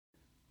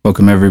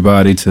Welcome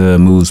everybody to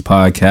Moves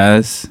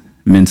Podcast,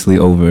 Mentally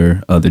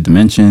Over Other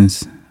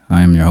Dimensions.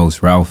 I am your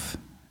host Ralph,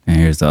 and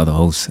here's the other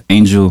host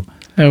Angel.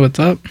 Hey, what's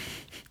up?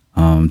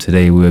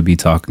 Today we'll be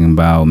talking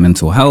about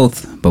mental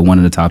health, but one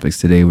of the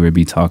topics today we'll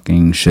be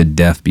talking, should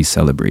death be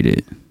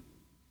celebrated?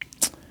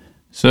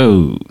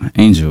 So,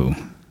 Angel.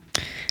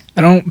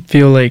 I don't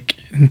feel like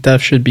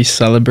death should be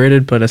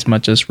celebrated, but as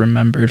much as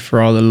remembered for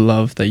all the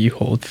love that you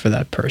hold for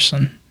that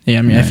person. Yeah,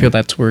 I mean, I feel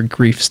that's where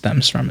grief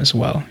stems from as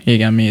well. You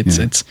get me?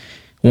 It's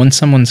once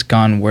someone's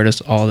gone, where does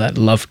all that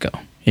love go?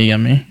 You get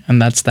me?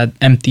 And that's that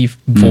empty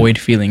void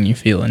feeling you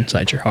feel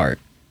inside your heart.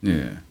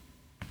 Yeah.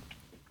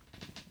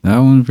 That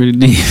one's pretty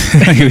deep.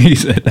 You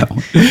said that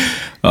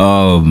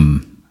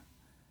one.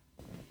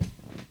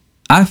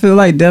 I feel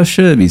like death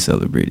should be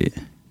celebrated.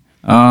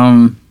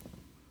 In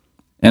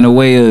a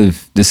way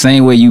of the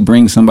same way you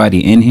bring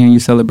somebody in here and you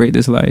celebrate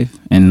this life,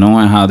 and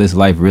knowing how this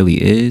life really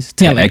is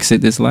to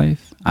exit this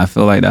life. I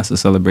feel like that's a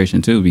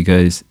celebration too,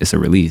 because it's a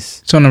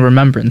release. So in a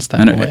remembrance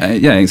type of way.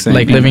 Yeah,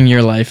 exactly. Like living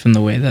your life in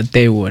the way that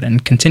they would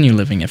and continue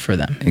living it for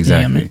them.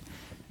 Exactly. You know what I mean?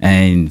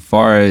 And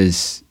far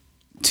as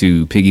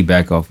to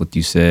piggyback off what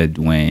you said,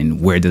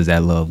 where does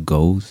that love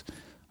goes?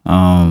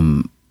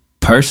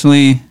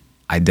 Personally,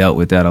 I dealt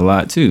with that a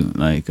lot too.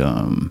 Like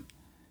one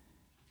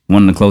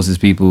of the closest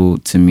people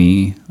to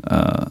me,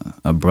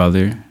 a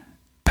brother,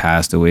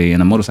 passed away in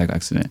a motorcycle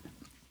accident.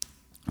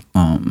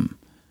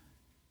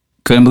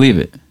 Couldn't believe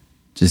it.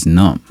 Just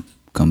numb,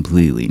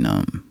 completely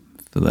numb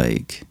for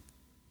like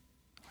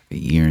a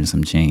year and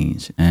some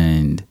change.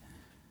 And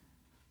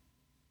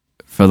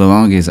for the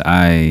longest,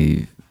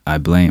 I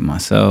blamed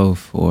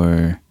myself,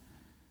 or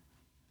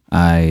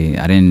I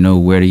didn't know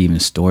where to even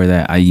store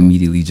that. I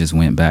immediately just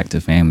went back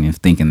to family and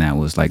thinking that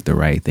was like the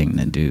right thing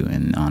to do.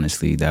 And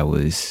honestly, that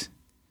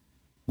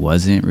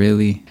wasn't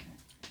really,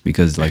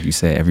 because like you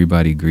said,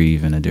 everybody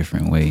grieve in a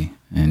different way.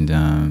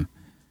 And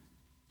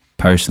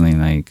personally,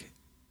 like,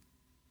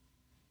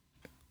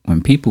 when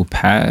people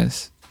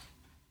pass,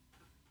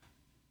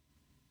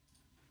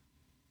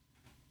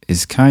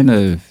 it's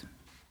times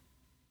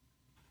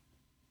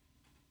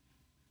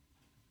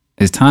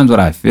that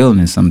I feel and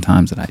there's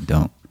sometimes that I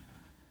don't.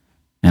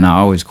 And I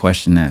always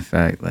question that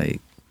fact.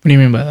 Like, what do you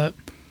mean by that?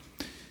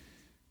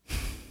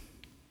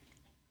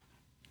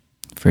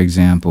 For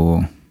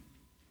example,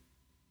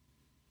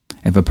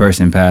 if a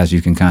person passed,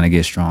 you can kind of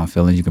get strong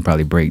feelings. You can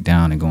probably break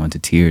down and go into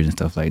tears and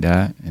stuff like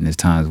that. And there's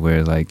times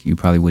where like you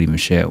probably wouldn't even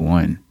shed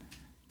one,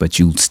 but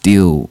you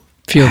still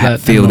feel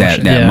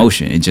that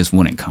emotion. It just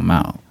wouldn't come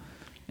out.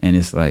 And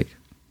it's like,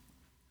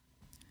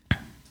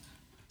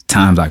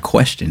 times I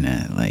question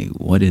that, like,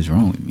 what is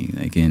wrong with me?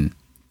 Like, and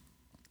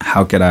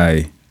how could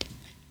I,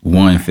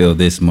 one, feel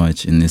this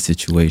much in this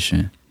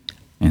situation,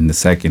 and the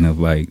second of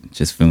like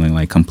just feeling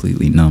like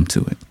completely numb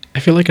to it? I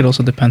feel like it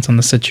also depends on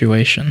the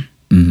situation.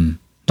 Mm-hmm.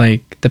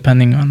 Like,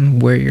 depending on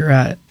where you're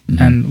at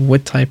and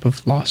what type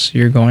of loss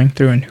you're going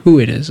through and who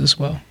it is as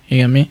well. You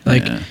get me?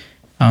 Like,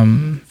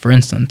 for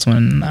instance,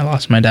 when I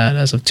lost my dad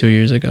as of 2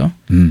 years ago,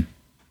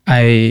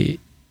 I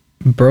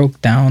broke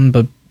down,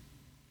 but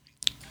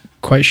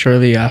quite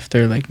shortly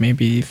after, like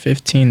maybe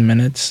 15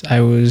 minutes,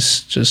 I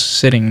was just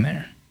sitting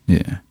there.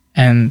 Yeah.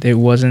 And it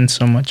wasn't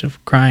so much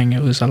of crying,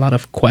 it was a lot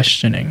of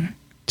questioning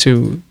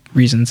to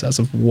reasons as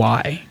of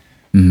why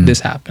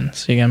this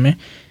happens. You get me?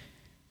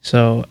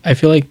 So I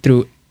feel like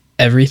through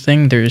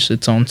everything, there's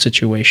its own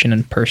situation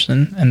and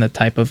person and the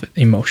type of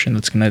emotion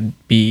that's going to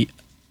be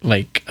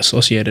like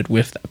associated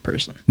with that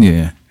person.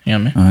 Yeah. You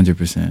know what I mean?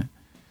 100%.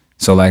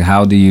 So like,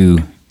 how do you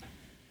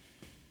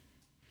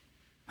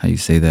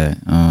say that?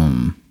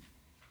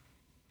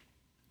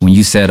 When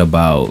you said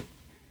about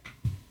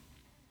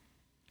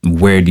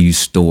where do you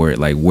store it,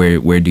 like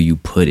where do you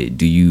put it?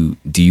 Do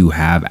you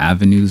have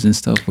avenues and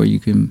stuff where you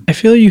can? I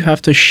feel you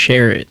have to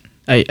share it.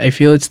 I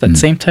feel it's that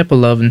same type of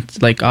love,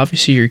 and like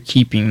obviously you're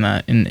keeping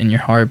that in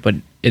your heart, but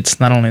it's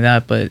not only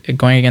that, but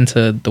going against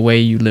the way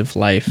you live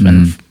life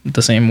and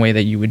the same way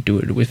that you would do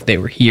it if they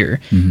were here.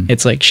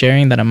 It's like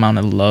sharing that amount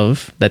of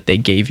love that they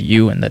gave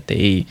you and that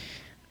they,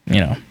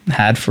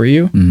 had for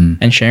you,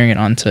 and sharing it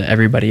on to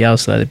everybody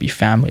else. Let it be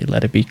family,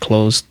 let it be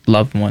close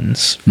loved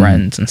ones,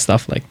 friends, and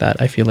stuff like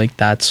that. I feel like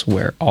that's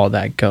where all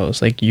that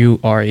goes. Like, you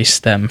are a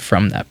stem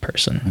from that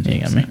person. 100%. You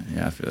get me?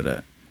 Yeah, I feel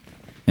that.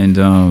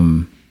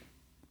 And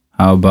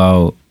how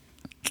about,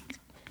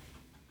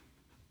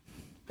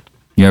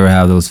 you ever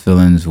have those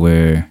feelings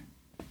where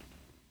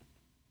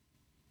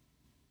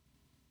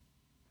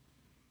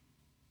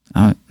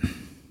how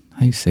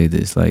you say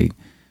this? Like,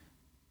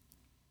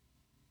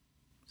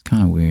 it's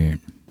kind of weird.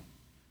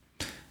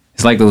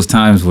 It's like those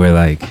times where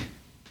like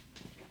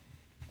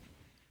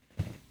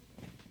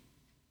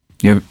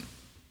you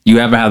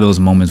ever have those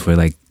moments where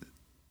like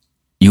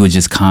you would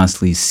just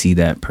constantly see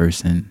that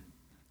person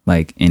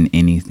like in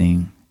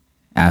anything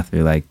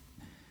after, like,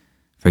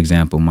 for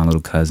example, my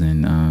little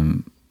cousin,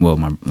 my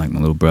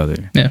little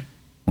brother. Yeah.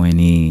 When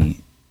he,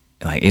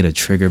 like, it'll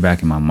trigger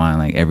back in my mind,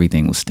 like,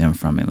 everything will stem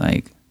from it.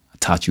 Like, I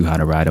taught you how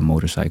to ride a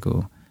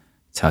motorcycle,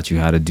 taught you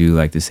how to do,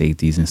 like, the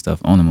safeties and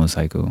stuff on the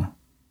motorcycle.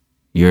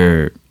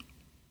 You're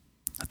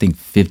think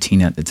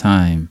 15 at the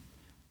time,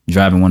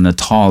 driving one of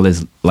the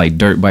tallest like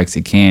dirt bikes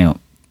at camp,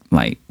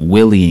 like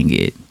wheeling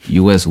it,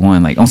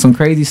 US1, like on some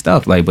crazy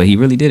stuff. Like, but he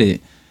really did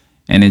it.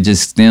 And it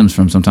just stems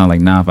from sometimes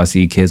like now if I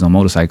see kids on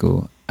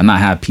motorcycle, I not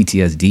have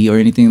PTSD or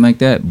anything like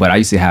that, but I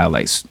used to have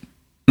like,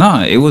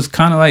 it was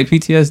kind of like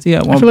PTSD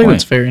at one point. I feel like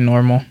that's very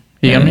normal.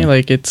 You know what I mean?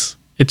 Like it's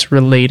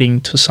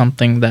relating to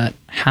something that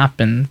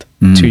happened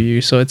to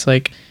you. So it's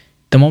like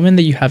the moment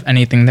that you have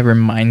anything that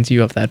reminds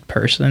you of that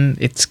person,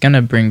 it's going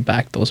to bring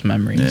back those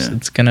memories. Yeah.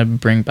 It's going to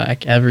bring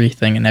back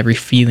everything and every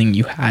feeling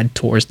you had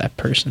towards that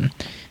person.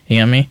 You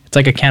know what I mean? It's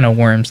like a can of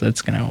worms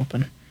that's going to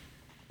open.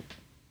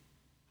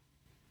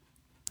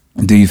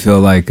 Do you feel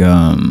like,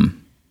 in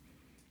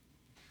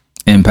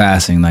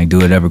passing, like,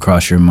 do it ever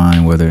cross your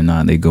mind whether or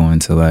not they go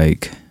into,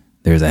 like,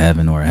 there's a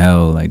heaven or a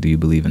hell? Like, do you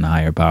believe in a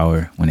higher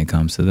power when it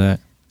comes to that?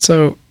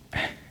 So,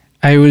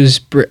 I was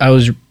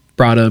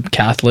brought up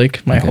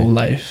Catholic my whole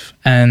life.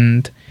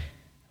 And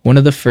one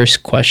of the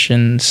first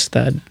questions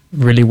that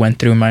really went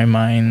through my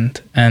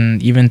mind,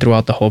 and even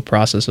throughout the whole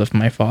process of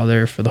my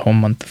father for the whole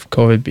month of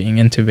COVID being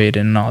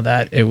intubated and all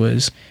that, it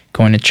was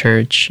going to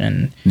church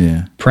and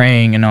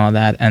praying and all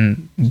that.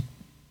 And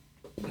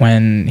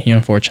when he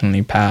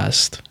unfortunately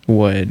passed,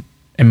 what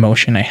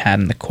emotion I had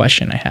and the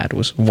question I had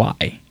was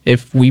why?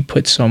 If we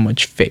put so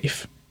much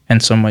faith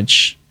and so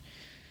much,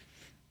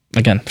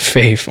 again,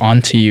 faith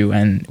onto you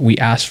and we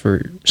ask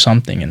for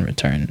something in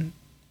return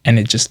and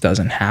it just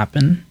doesn't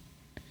happen,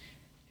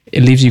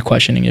 it leaves you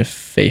questioning if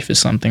faith is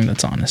something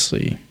that's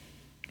honestly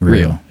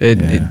real.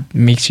 It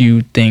makes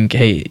you think,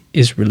 hey,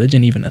 is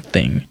religion even a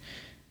thing?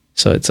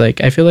 So it's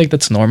like, I feel like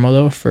that's normal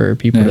though for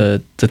people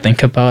to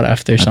think about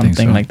after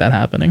something like that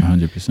happening.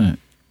 100%.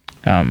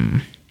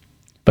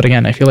 But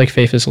again, I feel like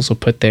faith is also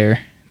put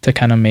there to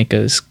kind of make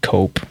us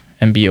cope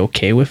and be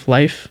okay with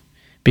life,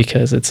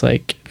 because it's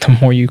like the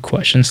more you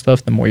question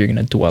stuff, the more you're going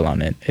to dwell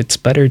on it. It's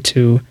better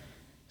to,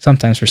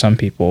 sometimes for some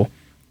people,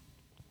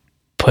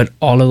 put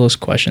all of those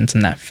questions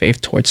and that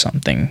faith towards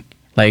something.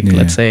 Like,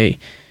 let's say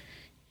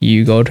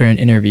you go to an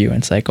interview and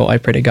it's like, oh, I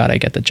pray to God I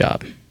get the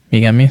job. You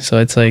get me? So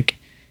it's like,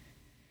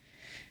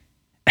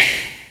 I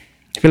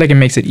feel like it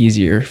makes it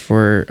easier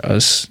for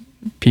us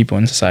people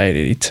in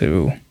society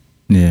to,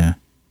 I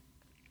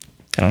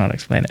don't know how to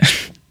explain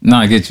it. No,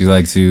 I get you.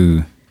 Like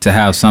to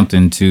have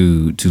something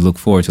to look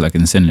forward to, like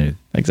an incentive.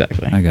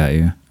 Exactly. I got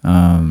you.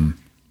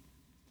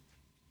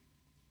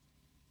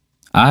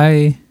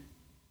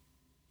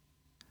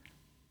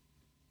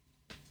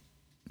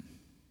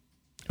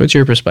 What's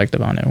your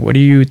perspective on it? What do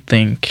you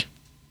think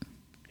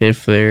if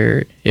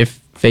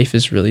faith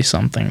is really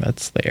something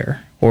that's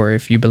there, or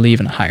if you believe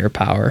in a higher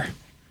power?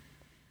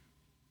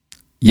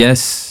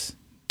 Yes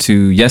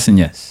and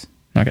yes.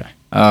 Okay.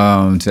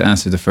 To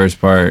answer the first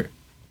part,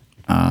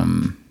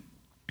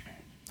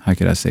 how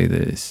could I say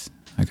this?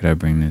 How could I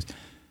bring this?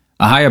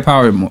 A higher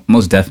power,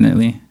 most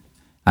definitely.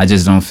 I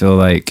just don't feel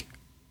like,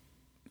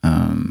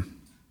 and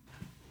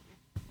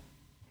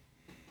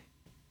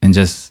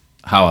just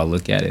how I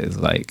look at it is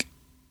like,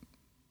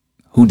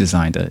 who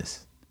designed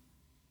us?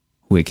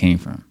 Who it came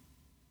from?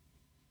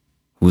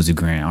 Who's the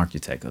grand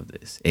architect of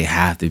this? It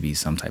have to be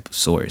some type of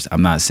source.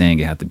 I'm not saying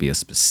it have to be a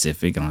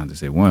specific, I don't have to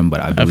say one,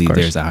 but I believe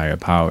there's a higher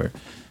power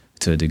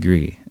to a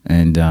degree.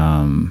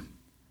 And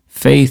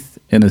faith,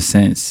 in a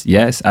sense,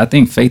 yes. I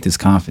think faith is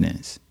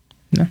confidence.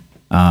 Yeah.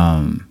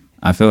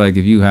 I feel like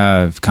if you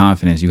have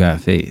confidence, you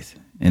have faith.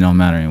 It don't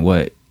matter in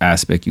what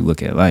aspect you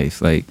look at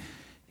life. Like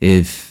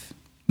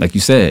like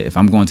you said, if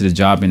I'm going to the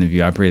job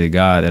interview, I pray to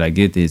God that I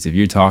get this. If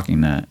you're talking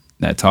that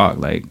talk,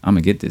 like, I'm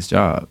going to get this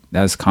job.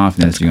 That's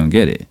confidence you're going to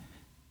get it.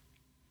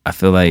 I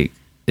feel like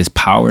it's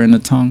power in the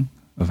tongue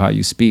of how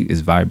you speak. It's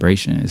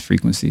vibration, it's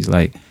frequencies.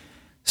 Like,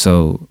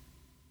 so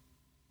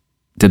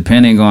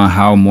depending on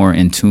how more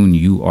in tune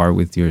you are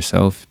with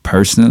yourself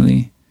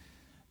personally,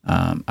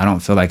 I don't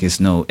feel like it's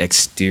no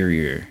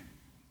exterior,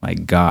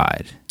 like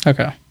God.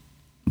 Okay.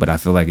 But I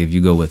feel like if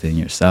you go within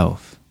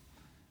yourself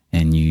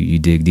and you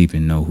dig deep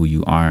and know who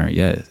you are,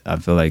 I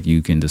feel like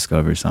you can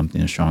discover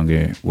something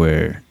stronger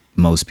where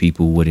most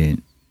people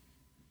can't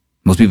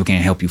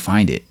help you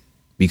find it,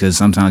 because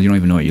sometimes you don't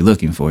even know what you're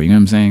looking for. You know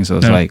what I'm saying? So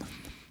it's like,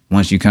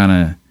 once you kind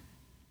of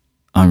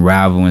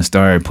unravel and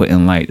start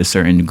putting light to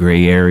certain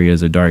gray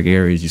areas or dark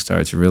areas, you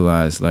start to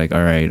realize, like,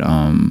 all right,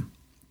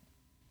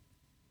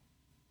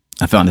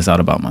 I found this out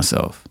about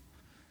myself.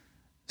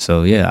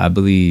 So yeah, I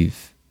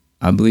believe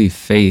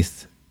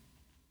faith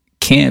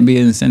can be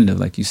an incentive,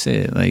 like you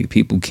said. Like,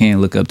 people can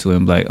look up to it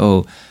and be like,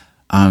 oh,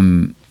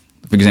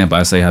 for example,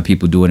 I say how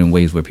people do it in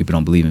ways where people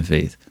don't believe in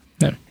faith.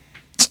 Yeah.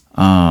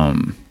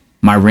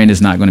 My rent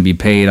is not going to be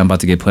paid. I'm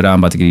about to get put out. I'm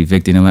about to get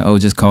evicted. And I'm like, oh,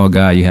 just call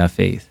God. You have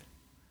faith.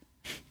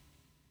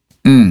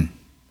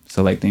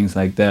 So like things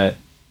like that.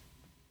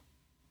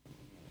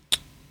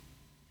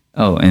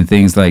 Oh, and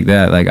things like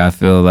that. Like, I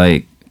feel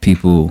like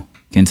people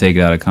can take it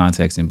out of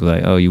context and be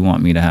like, oh, you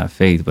want me to have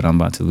faith, but I'm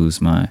about to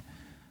lose my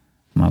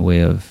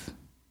way of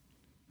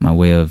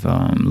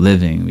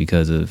living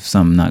because of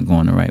something not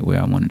going the right way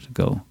I wanted to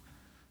go.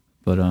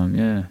 But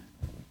yeah,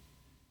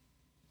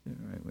 the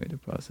right way to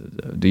process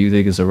death. Do you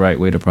think it's the right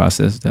way to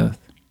process death?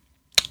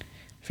 I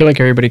feel like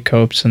everybody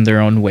copes in their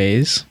own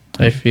ways.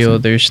 I feel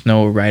there's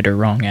no right or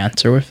wrong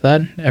answer with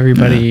that.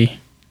 Everybody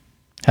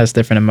has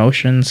different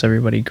emotions.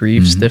 Everybody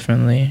grieves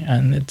differently,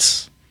 and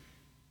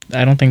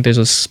I don't think there's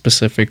a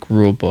specific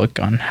rule book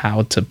on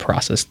how to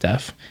process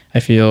death. I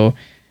feel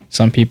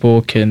some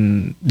people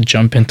can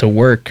jump into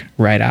work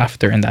right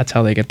after, and that's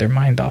how they get their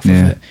mind off of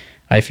it.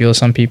 I feel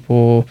some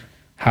people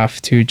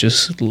have to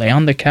just lay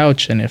on the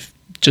couch, and if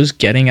just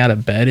getting out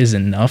of bed is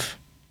enough,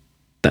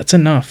 that's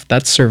enough.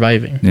 That's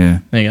surviving. Yeah.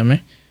 You get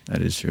me?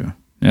 That is true.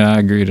 Yeah, I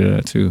agree to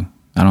that too.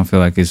 I don't feel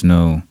like it's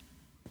no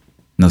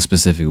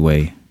specific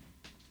way.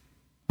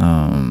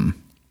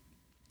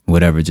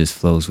 Whatever just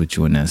flows with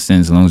you in that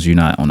sense, as long as you're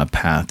not on a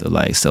path of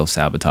like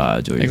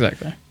self-sabotage or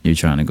Exactly. you're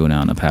trying to go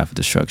down a path of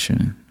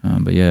destruction.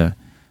 But yeah,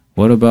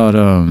 what about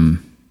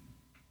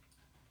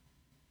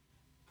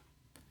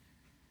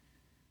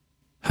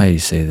how do you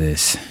say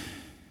this?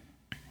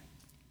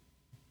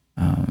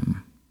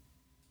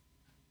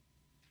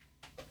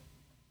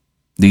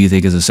 Do you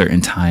think there's a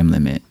certain time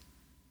limit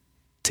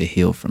to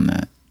heal from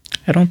that?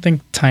 I don't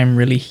think time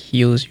really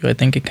heals you. I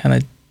think it kind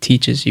of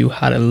teaches you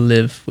how to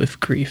live with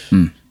grief.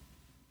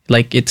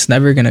 Like, it's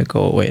never going to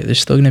go away. There's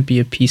still going to be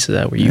a piece of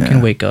that where you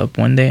can wake up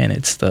one day and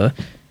it's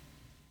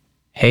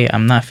hey,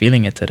 I'm not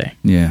feeling it today.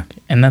 Yeah.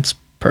 And that's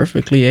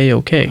perfectly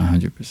A-okay.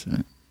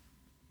 100%.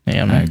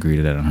 Yeah, I agree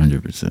to that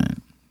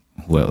 100%.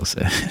 Well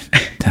said.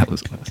 That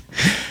was close.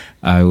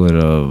 I would,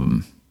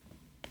 I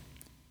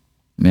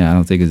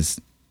don't think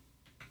it's,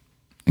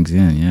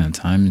 again,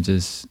 time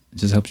just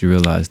helps you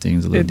realize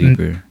things a little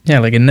deeper. Yeah,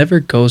 like, it never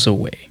goes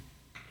away.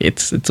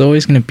 It's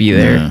always going to be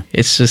there. Yeah.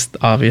 It's just,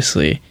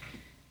 obviously,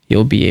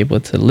 you'll be able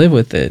to live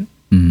with it.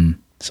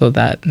 So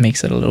that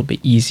makes it a little bit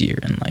easier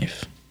in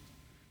life.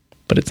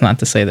 But it's not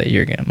to say that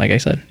you're going to, like I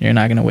said, you're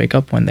not going to wake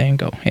up one day and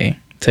go, hey,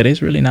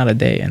 today's really not a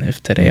day. And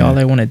if today all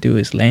I want to do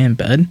is lay in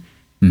bed,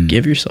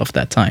 give yourself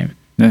that time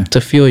to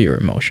feel your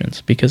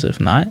emotions. Because if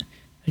not,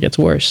 it gets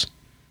worse.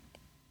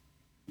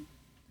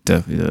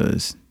 Definitely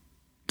does.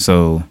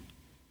 So,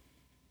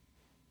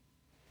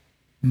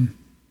 do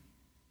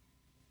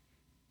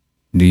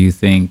you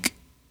think,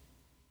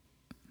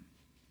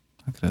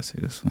 how could I say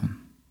this one?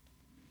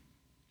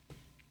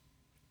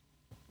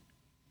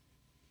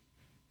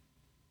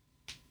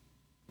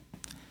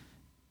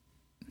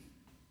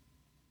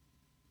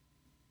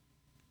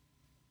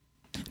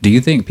 Do you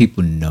think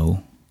people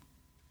know?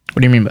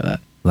 What do you mean by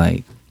that?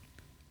 Like,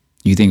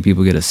 you think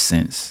people get a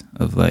sense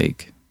of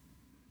like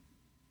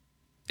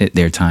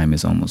their time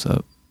is almost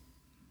up?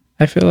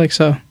 I feel like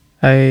so.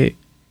 Right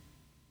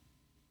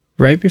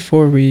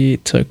before we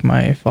took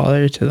my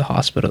father to the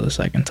hospital the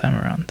second time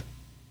around,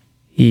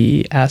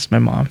 he asked my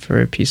mom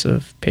for a piece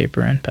of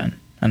paper and a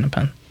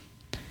pen.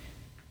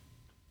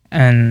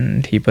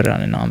 And he put it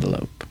on an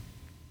envelope.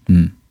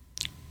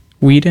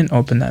 We didn't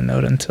open that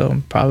note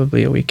until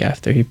probably a week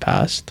after he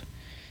passed.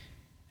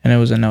 And it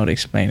was a note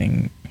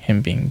explaining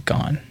him being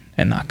gone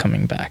and not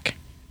coming back.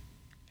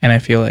 And I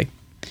feel like,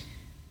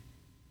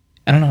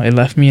 I don't know, it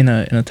left me in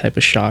a type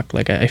of shock.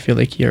 Like, I feel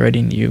like he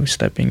already knew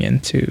stepping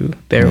into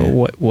there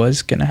what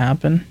was going to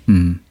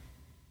happen.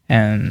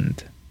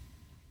 And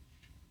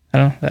I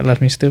don't know, that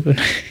left me stupid.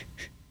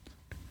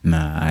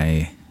 Nah,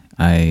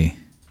 I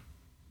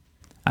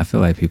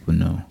feel like people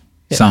know.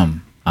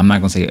 Some. I'm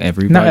not going to say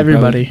everybody. Not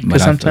everybody, because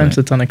because sometimes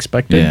it's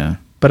unexpected. Yeah.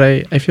 But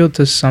I feel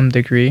to some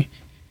degree,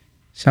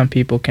 some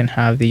people can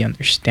have the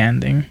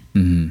understanding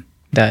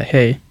that,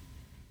 hey,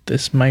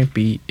 this might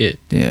be it.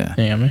 Yeah.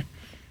 You know what I mean?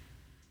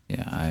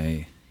 Yeah,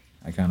 I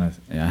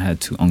had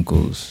 2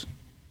 uncles,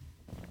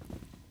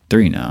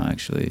 3 now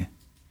actually.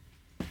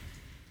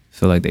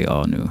 Feel like they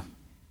all knew.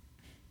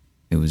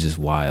 It was just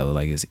wild,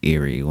 like it's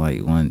eerie.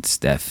 Like once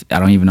that, I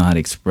don't even know how to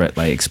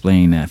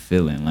explain that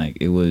feeling. Like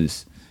it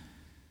was,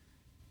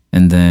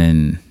 and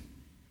then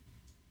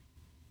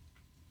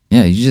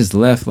yeah, you just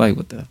left like,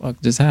 what the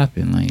fuck just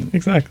happened? Like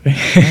Exactly.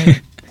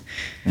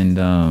 and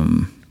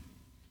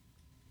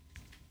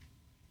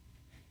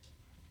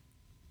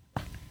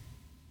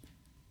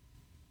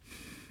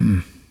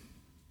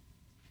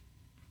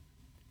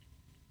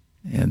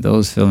yeah,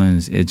 those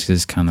feelings, it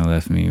just kind of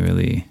left me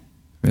really,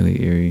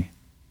 really eerie.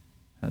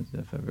 Has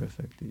death ever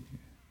affected you?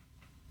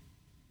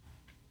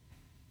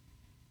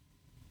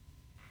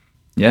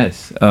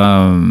 Yes.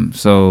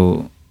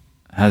 So,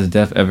 has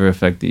death ever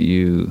affected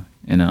you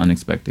in an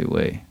unexpected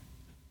way?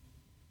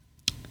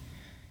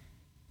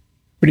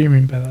 What do you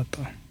mean by that,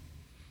 though?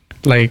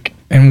 Like,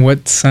 in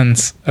what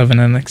sense of an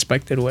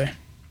unexpected way?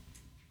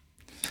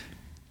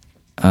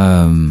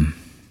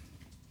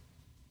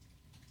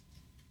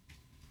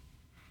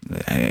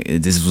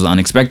 This was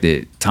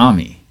unexpected.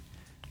 Tommy.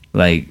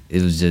 Like,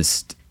 it was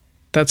just...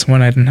 That's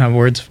one I didn't have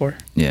words for.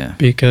 Yeah.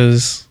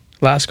 Because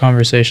last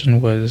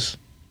conversation was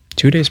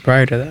 2 days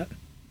prior to that.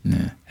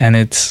 Yeah. And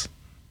it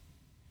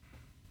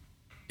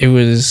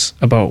was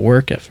about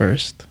work at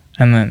first.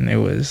 And then it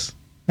was,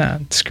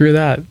 screw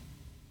that.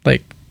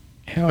 Like,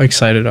 how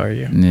excited are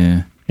you?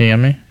 Yeah. You get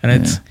me? And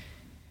it's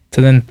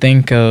to then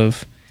think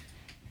of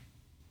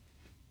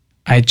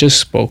I just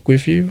spoke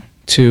with you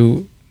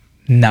to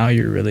now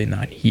you're really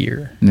not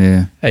here.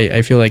 Yeah.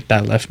 I feel like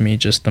that left me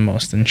just the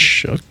most in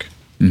shook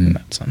in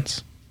that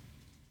sense.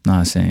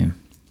 Nah, same.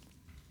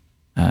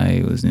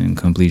 I was in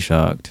complete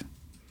shock.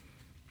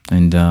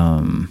 And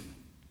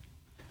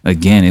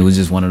again, it was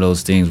just one of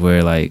those things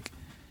where like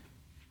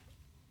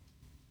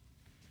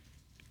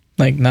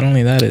not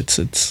only that,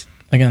 it's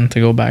again, to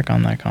go back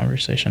on that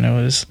conversation, it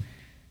was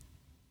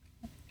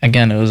a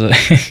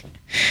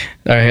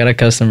I had a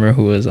customer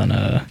who was on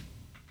a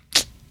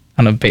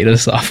beta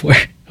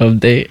software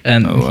update,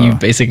 and he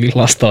basically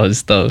lost all his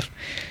stuff.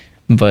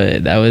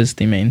 But that was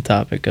the main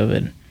topic of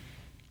it.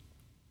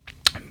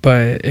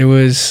 But it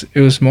was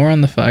more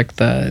on the fact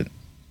that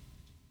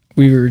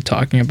we were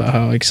talking about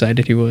how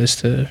excited he was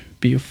to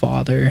be a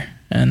father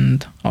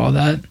and all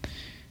that.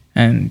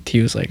 And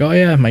he was like, "Oh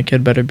yeah, my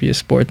kid better be a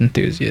sport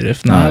enthusiast.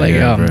 If not,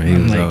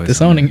 I'm like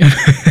disowning him."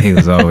 He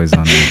was always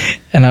on it.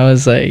 And I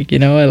was like, you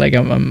know what? Like,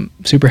 I'm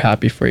super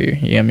happy for you.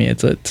 You get me?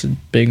 It's a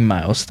big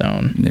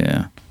milestone.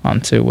 Yeah.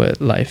 Onto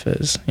what life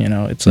is. You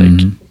know, it's like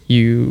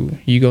you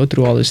go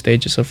through all the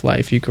stages of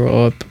life. You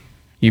grow up,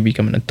 you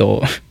become an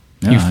adult.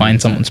 You find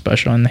 100%. Someone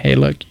special, and hey,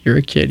 look, you're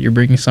a kid. You're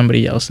bringing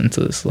somebody else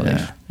into this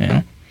life. Yeah. You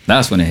know,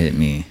 that's when it hit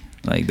me.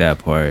 Like that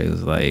part, it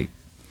was like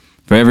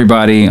for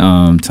everybody.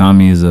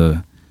 Tommy is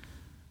a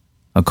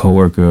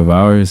coworker of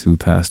ours who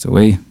passed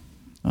away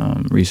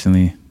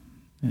recently,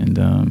 and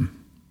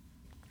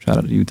shout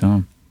out to you,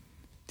 Tom,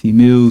 T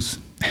Mills.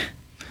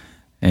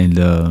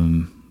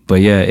 And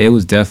but yeah, it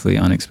was definitely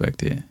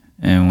unexpected.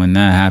 And when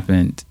that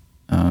happened,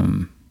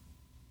 I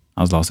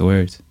was lost for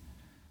words.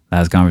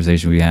 Last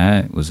conversation we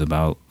had was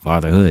about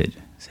fatherhood.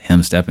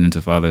 Him stepping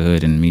into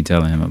fatherhood and me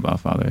telling him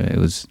about fatherhood. It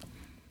was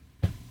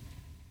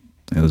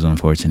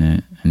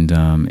unfortunate, and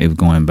it was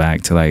going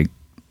back to like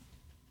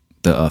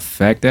the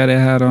effect that it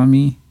had on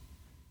me.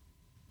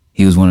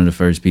 He was one of the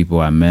first people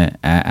I met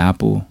at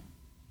Apple,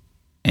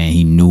 and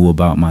he knew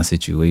about my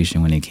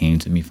situation when it came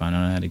to me finding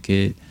out I had a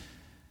kid.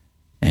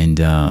 And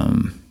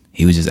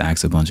he would just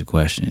ask a bunch of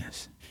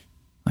questions,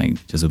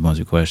 like just a bunch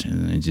of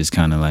questions, and it just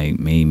kind of like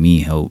made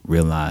me help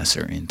realize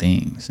certain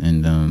things.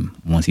 And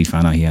once he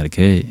found out he had a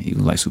kid, he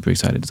was like super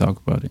excited to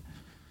talk about it.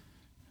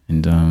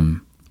 And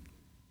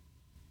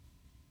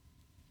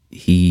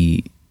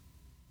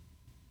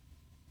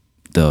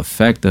the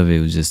effect of it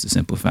was just the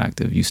simple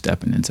fact of you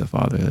stepping into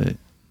fatherhood.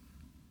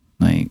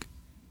 Like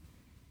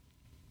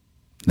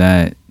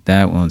that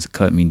one's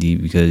cut me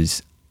deep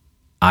because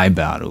I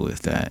battle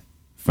with that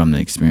from the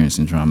experience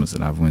and traumas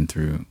that I've went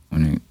through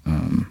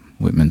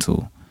with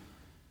mental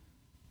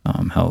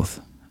health,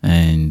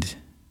 and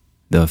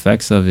the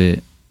effects of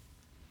it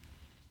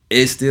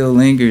still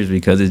lingers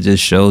because it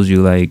just shows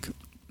you like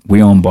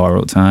we're on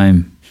borrowed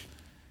time,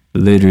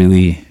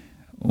 literally.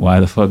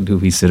 Why the fuck do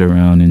we sit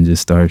around and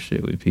just start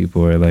shit with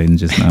people or like and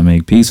just not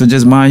make peace or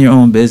just mind your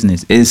own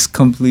business? It's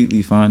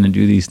completely fine to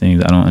do these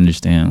things. I don't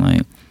understand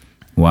like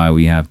why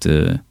we have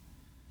to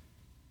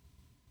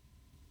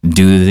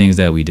do the things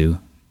that we do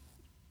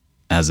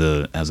as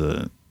a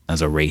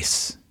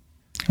race.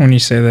 When you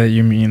say that,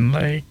 you mean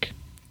like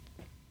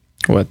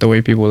what, the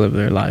way people live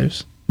their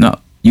lives? No,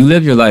 you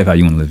live your life how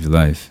you want to live your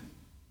life.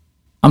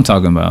 I'm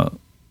talking about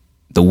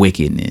the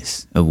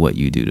wickedness of what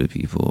you do to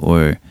people,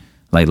 or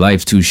like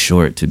life's too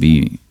short to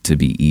be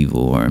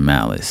evil or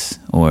malice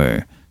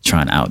or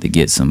trying out to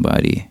get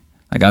somebody.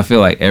 Like I feel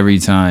like every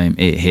time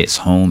it hits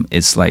home,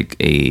 it's like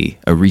a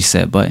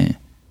reset button.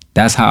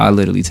 That's how I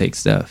literally take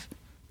death.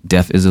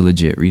 Death is a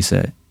legit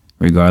reset,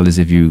 regardless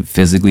if you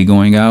physically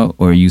going out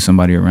or you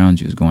somebody around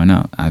you is going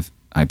out.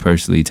 I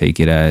personally take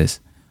it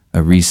as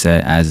a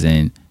reset, as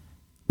in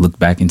look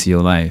back into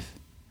your life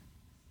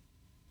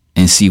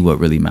and see what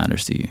really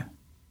matters to you.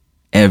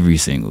 Every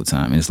single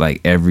time. It's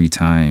like every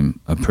time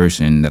a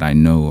person that I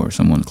know or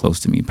someone close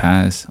to me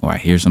pass, or I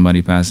hear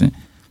somebody passing,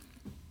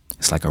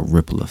 it's like a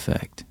ripple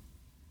effect.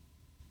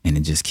 And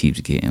it just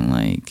keeps getting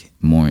like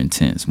more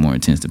intense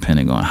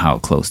depending on how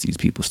close these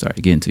people start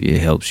getting to you.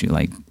 It helps you,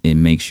 like it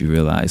makes you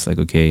realize like,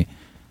 okay,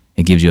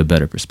 it gives you a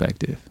better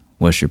perspective.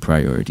 What's your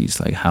priorities?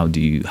 Like how do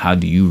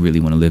you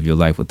really want to live your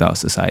life without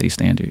society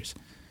standards?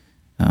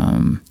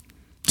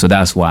 So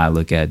that's why I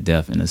look at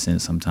death in a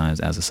sense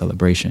sometimes as a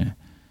celebration,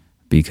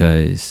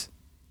 because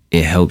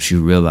it helps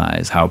you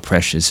realize how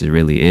precious it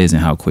really is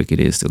and how quick it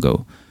is to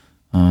go.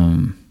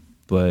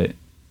 But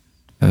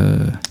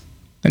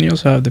and you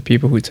also have the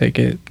people who take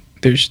it.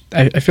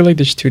 I feel like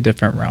there's two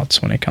different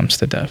routes when it comes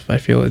to death. I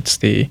feel it's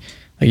the,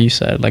 like you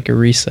said, like a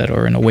reset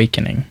or an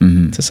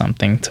awakening to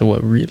something, to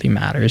what really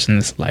matters in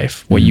this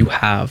life, what you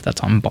have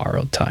that's on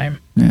borrowed time.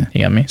 Yeah.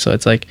 You get me? So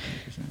it's like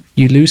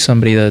you lose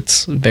somebody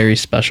that's very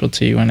special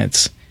to you, and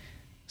it's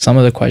some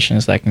of the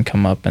questions that can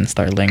come up and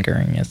start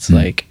lingering. It's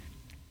like,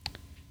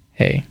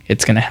 hey,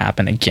 it's going to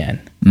happen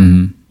again.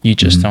 You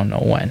just don't know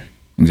when.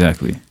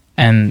 Exactly.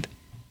 And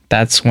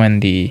that's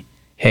when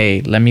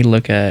hey, let me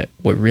look at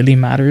what really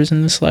matters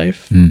in this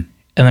life and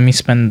let me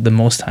spend the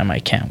most time I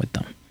can with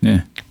them.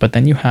 Yeah. But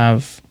then you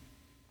have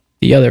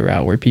the other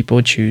route where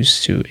people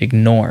choose to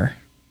ignore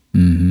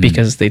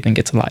because they think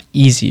it's a lot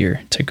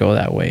easier to go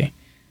that way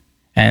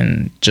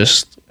and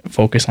just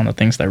focus on the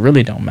things that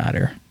really don't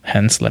matter.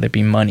 Hence, let it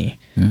be money,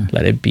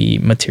 let it be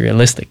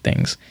materialistic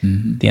things.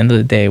 At the end of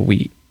the day,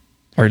 we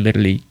are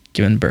literally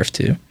given birth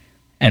to,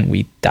 and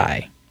we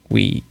die.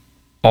 We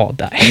all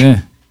die.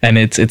 Yeah. And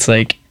it's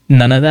like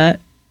none of that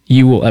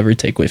you will ever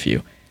take with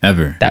you.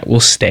 Ever. That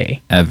will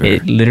stay. Ever.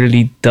 It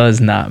literally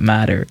does not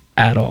matter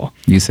at all.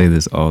 You say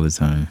this all the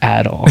time.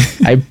 At all.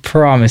 I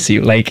promise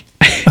you. Like,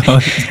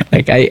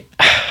 like I.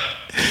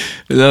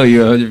 No,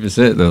 you're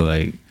 100% though.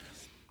 Like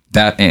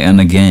that,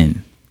 and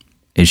again,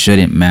 it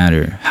shouldn't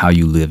matter how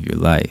you live your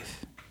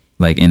life.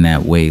 Like in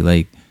that way,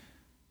 like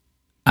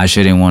I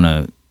shouldn't want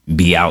to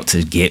be out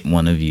to get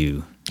one of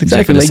you.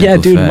 Exactly. Like, yeah,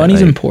 dude, money's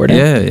like, important.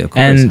 Yeah, of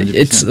course, and 100%.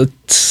 it's a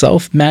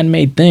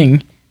self-man-made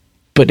thing.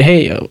 But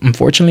hey,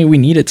 unfortunately, we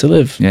need it to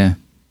live. Yeah.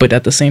 But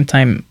at the same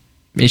time,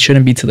 it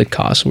shouldn't be to the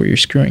cost where you're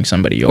screwing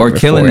somebody over Or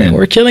killing for it, them.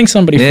 or killing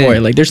somebody for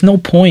it. Like, there's no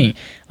point.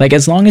 Like,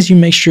 as long as you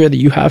make sure that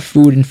you have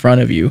food in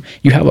front of you,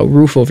 you have a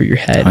roof over your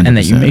head, 100%. and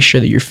that you make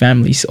sure that your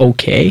family's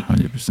okay,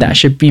 100%. that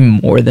should be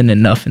more than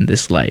enough in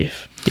this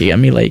life. You get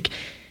me? Like,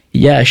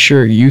 yeah,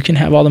 sure, you can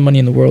have all the money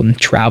in the world and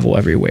travel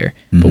everywhere,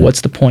 but what's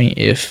the point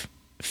if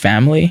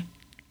family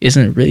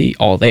isn't really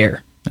all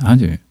there?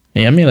 100.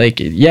 You know what I mean? Like,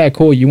 yeah,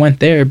 cool, you went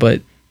there,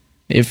 but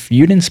if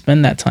you didn't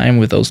spend that time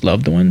with those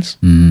loved ones,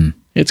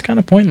 it's kind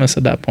of pointless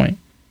at that point.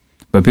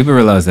 But people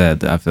realize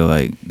that. I feel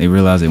like they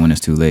realize it when it's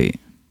too late.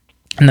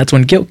 And that's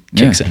when guilt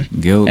kicks in.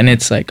 Guilt. And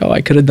it's like, oh,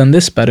 I could have done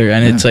this better.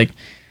 And it's like...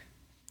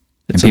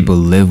 and people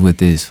live with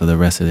this for the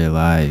rest of their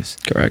lives.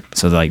 Correct.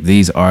 So like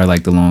these are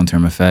like the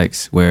long-term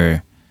effects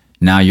where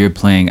now you're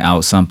playing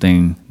out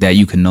something that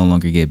you can no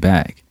longer get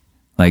back.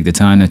 Like the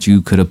time that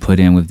you could have put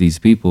in with these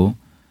people,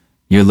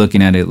 you're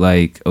looking at it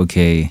like,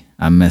 okay,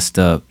 I messed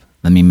up.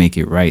 Let me make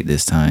it right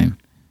this time.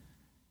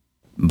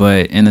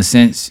 But in a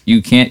sense,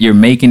 you're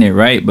making it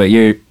right, but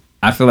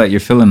I feel like you're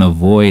filling a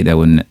void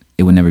that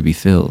it would never be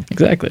filled.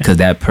 Exactly. Because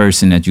that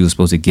person that you were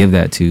supposed to give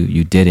that to,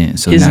 you didn't.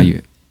 So Isn't now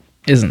you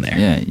there.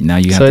 Yeah, now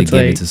you have So to it's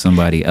give like- it to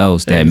somebody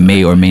else that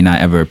may or may not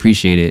ever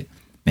appreciate it.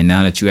 And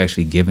now that you're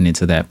actually giving it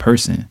to that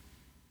person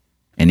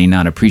and they're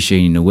not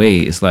appreciating the way,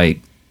 it's like,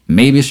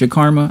 maybe it's your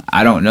karma.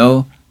 I don't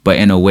know. But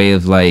in a way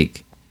of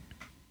like,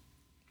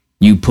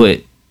 you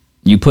put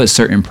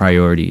certain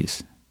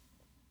priorities,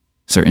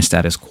 certain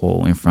status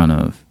quo in front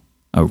of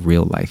a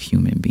real life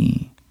human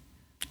being.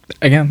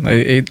 Again,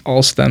 it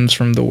all stems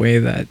from the way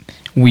that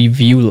we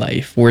view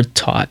life. We're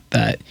taught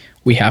that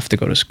we have to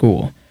go to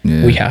school.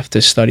 Yeah. We have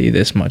to study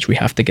this much. We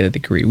have to get a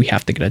degree. We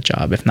have to get a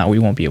job. If not, we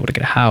won't be able to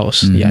get a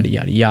house, yada,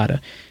 yada,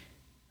 yada.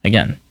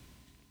 Again,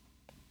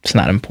 it's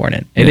not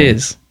important. It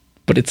is,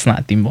 but it's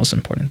not the most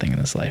important thing in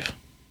this life.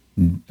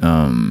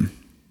 No,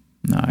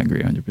 I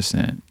agree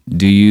 100%.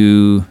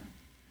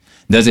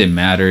 Does it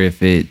matter if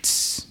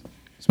this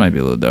might be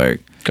a little dark.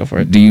 Go for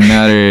it. Do you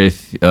matter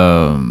if,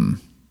 do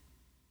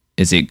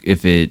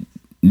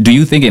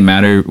you think it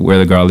matter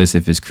regardless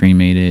if it's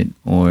cremated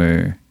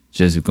or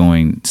just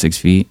going 6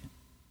 feet?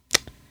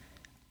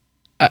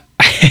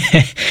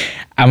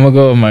 I'm gonna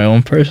go with my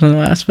own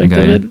personal aspect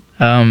Okay. of it.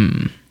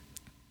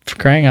 For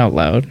crying out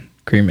loud,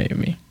 cremate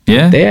me.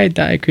 Yeah? The day I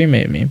die,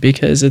 cremate me,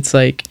 because it's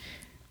like,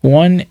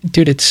 one,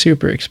 dude, it's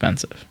super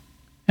expensive,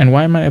 and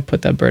why am I gonna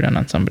put that burden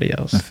on somebody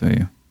else? I feel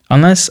you.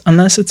 Unless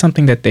it's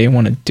something that they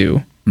want to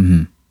do,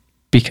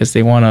 because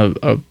they want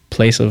a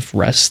place of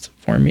rest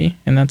for me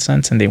in that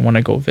sense, and they want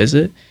to go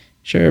visit.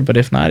 Sure, but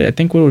if not, I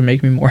think what would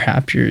make me more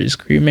happier is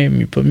cremate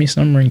me, put me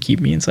somewhere, and keep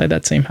me inside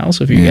that same house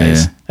with you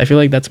guys. I feel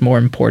like that's more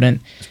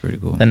important It's pretty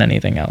cool. than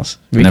anything else.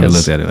 I never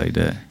looked at it like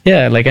that.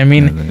 Yeah, like, I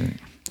mean,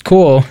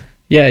 cool.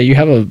 Yeah, you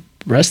have a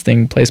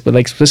resting place, but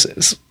like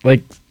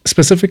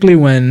specifically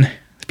when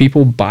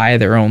people buy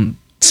their own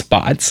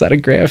spots at a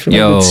grave, I feel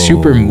like it's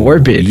super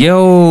morbid.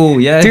 Yo,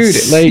 yes. Dude,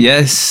 like,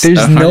 yes, there's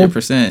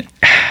 100%.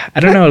 I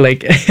don't know,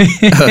 like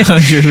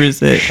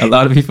 100%. A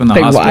lot of people in the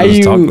like, why hospitals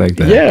you talk like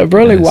that. Yeah,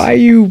 bro, like, Yes.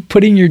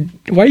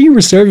 why are you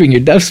reserving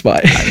your death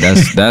spot?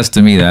 That's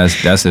to me,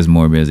 that's as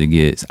morbid as it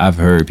gets. I've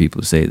heard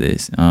people say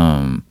this. It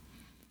don't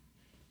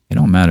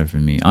matter for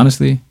me.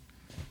 Honestly,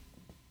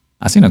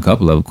 I've seen a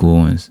couple of cool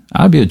ones.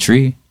 I'd be a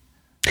tree.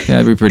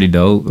 That'd be pretty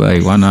dope.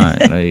 Like, why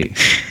not? Like,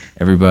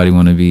 everybody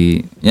want to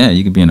be,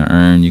 you could be in an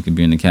urn, you could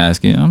be in a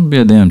casket. I'm gonna be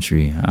a damn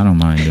tree. I don't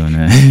mind doing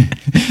that.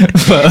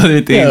 But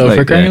other things Yeah, like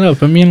for crying that. out loud,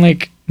 put me in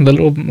like the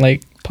little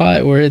like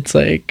pot where it's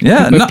like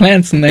with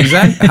plants in there.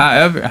 Exactly.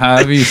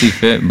 However you see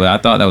fit. But I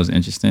thought that was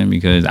interesting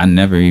because I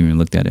never even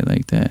looked at it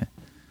like that.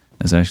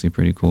 That's actually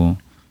pretty cool.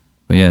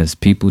 But yes,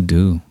 people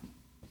do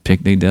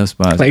pick their death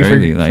spots Like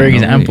early. for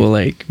example,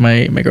 like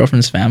my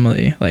girlfriend's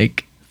family,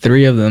 like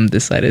 3 of them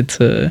decided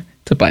to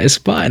buy a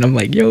spot, and I'm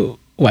like, yo,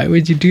 why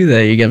would you do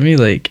that? You get me?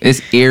 Like, it's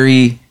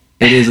eerie.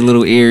 It is a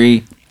little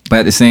eerie, but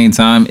at the same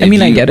time, I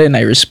mean, I get it and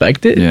I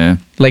respect it. Yeah.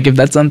 Like, if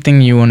that's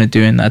something you want to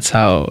do, and that's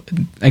how,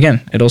 again,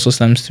 it also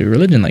stems to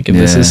religion. Like, if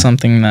this is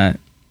something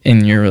that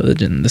in your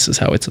religion, this is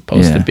how it's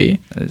supposed to be.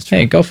 That is true.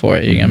 Hey, go for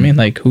it. You get me?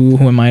 Like, who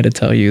am I to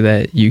tell you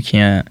that you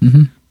can't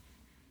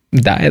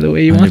die the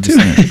way you want to.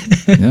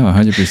 100%. Yeah,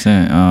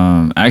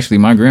 100%. Actually,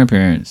 my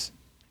grandparents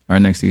are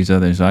next to each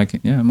other, so I can.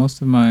 Yeah,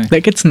 most of my.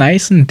 Like, it's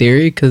nice in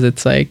theory because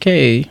it's like,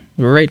 hey,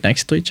 we're right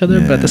next to each other,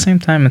 but at Yeah. the same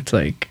time, it's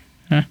like,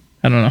 I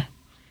don't know.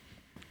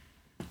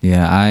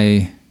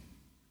 Yeah,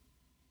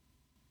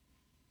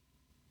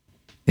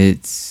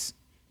 it's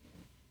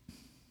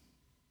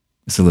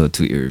a little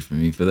too eerie for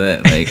me for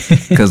that. Like,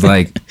 because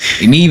like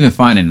me even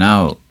finding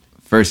out,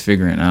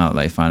 figuring out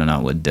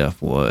what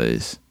death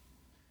was.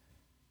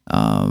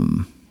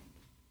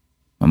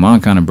 My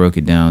mom kind of broke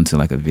it down to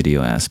like a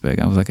video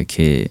aspect. I was like a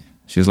kid.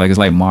 She was like, it's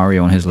like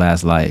Mario on his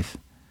last life.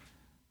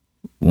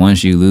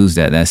 Once you lose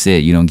that, that's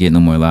it. You don't get no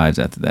more lives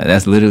after that.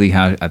 That's literally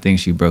how I think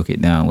she broke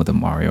it down with a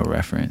Mario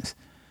reference.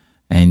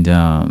 And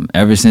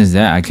ever since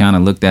that, I kind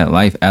of looked at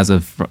life as a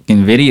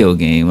fucking video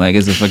game. Like,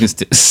 it's a fucking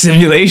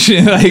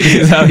simulation. Like,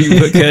 it's how you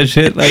look at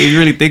shit. Like, you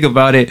really think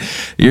about it,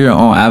 you're your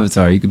own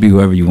avatar. You could be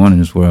whoever you want in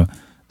this world.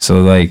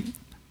 So, like,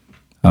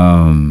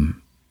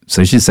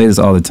 so she say this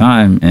all the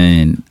time.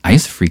 And I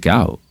used to freak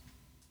out.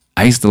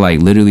 I used to, like,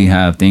 literally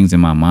have things in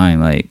my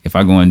mind. Like, if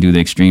I go and do the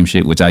extreme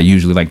shit, which I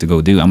usually like to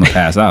go do, I'm going to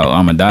pass out.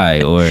 I'm going to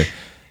die. Or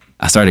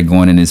I started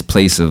going in this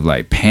place of,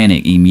 like,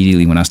 panic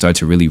immediately when I started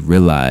to really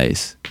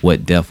realize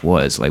what death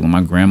was. Like, when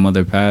my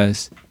grandmother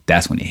passed,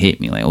 that's when it hit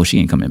me. Like, oh, she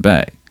ain't coming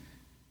back.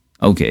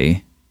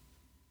 Okay.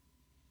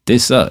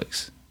 This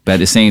sucks. But at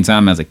the same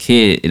time, as a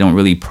kid, it don't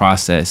really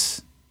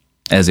process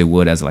as it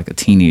would as, like, a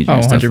teenager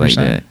and stuff 100%. like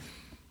that.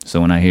 So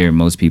when I hear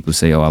most people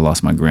say, oh, I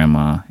lost my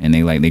grandma, and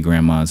they like their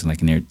grandmas, like,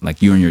 in their, like,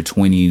 you're in your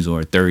 20s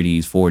or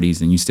 30s,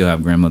 40s, and you still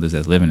have grandmothers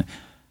that's living.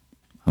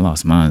 I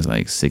lost mine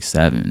like 6,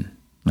 7.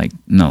 Like,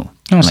 no.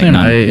 No, like same.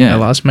 9, I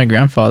lost my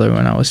grandfather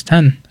when I was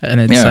 10. And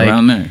it's like,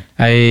 around there.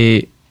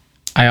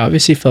 I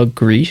obviously felt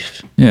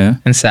grief Yeah.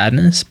 and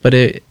sadness, but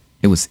It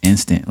was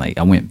instant. Like,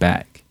 I went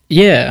back.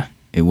 yeah.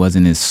 It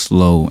wasn't as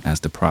slow as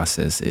the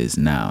process is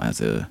now as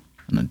an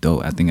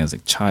adult. I think as a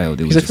child,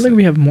 it was Because I feel like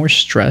we have more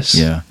stress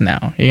Yeah.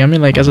 now. You know what I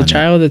mean? Like, as a 100.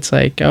 child, it's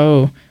like,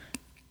 oh,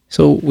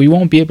 so we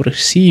won't be able to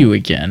see you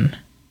again.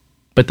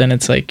 But then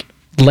it's like,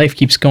 life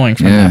keeps going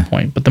from Yeah. that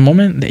point. But the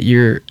moment that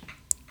you're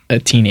a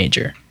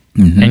teenager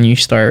Mhm. and you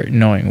start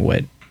knowing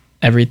what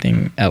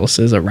everything else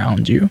is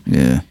around you,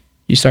 Yeah.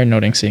 you start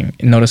noticing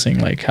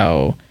like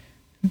how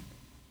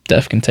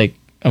death can take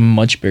a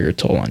much bigger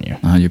toll on you.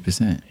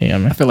 100%. You know what I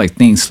mean? I feel like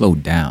things slow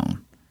down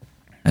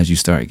as you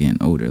start getting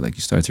older. Like,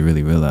 you start to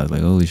really realize,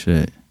 like, holy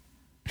shit.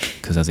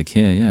 Because as a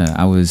kid, yeah,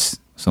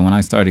 so when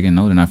I started getting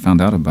older and I found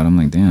out about it, I'm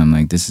like, damn,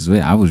 like, this is it.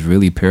 I was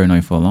really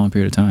paranoid for a long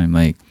period of time.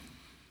 Like,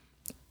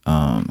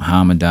 how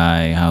I'm going to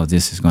die, how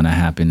this is going to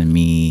happen to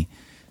me.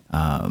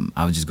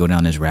 I would just go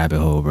down this rabbit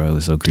hole, bro. It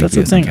was so creepy. That's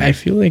the thing. I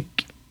feel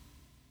like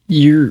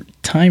your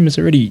time is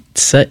already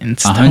set in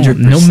stone. 100%.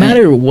 No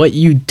matter what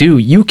you do,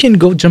 you can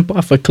go jump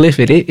off a cliff.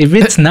 If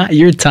it's not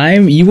your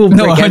time, you will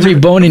break every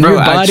 100 bone in bro, your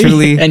I body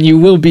truly- and you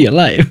will be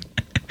alive.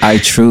 I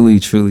truly,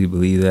 truly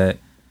believe that.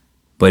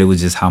 But it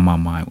was just how my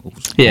mind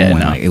was going. Yeah,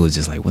 no. Like, it was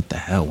just like, what the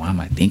hell? Why am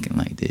I thinking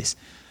like this?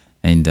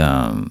 And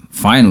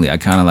finally, I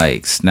kind of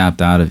like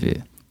snapped out of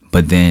it.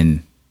 But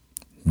then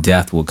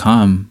death will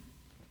come,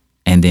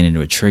 and then it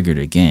would trigger it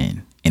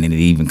again. And it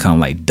even come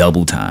like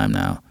double time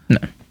now. No.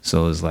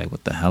 So it's like,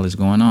 what the hell is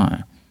going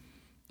on?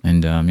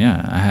 And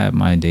yeah, I had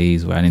my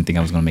days where I didn't think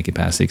I was going to make it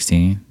past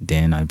 16.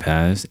 Then I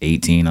passed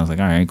 18. I was like,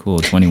 all right, cool.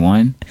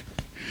 21.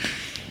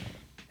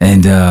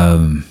 And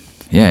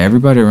yeah,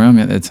 everybody around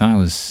me at that time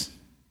was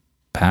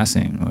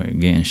passing or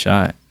getting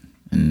shot.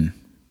 And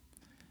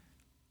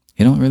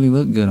it don't really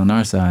look good on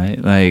our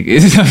side. Like,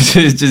 it's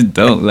just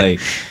don't. Like,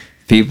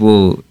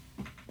 people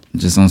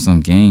just on some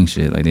gang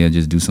shit. Like, they'll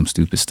just do some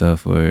stupid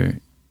stuff, or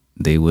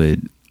they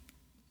would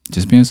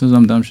just be on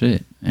some dumb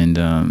shit. And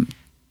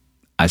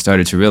I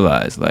started to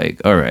realize,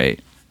 like, all right,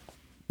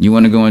 you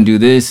want to go and do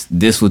this?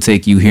 This will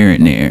take you here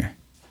and there.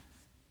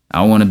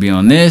 I want to be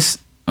on this.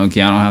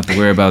 Okay, I don't have to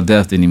worry about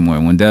death anymore.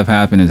 When death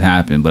happened, it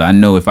happened. But I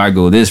know if I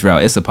go this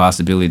route, it's a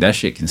possibility that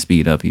shit can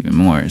speed up even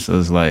more. So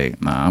it's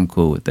like, nah, I'm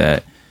cool with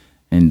that.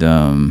 And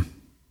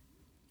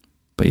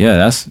but yeah,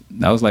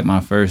 that was like my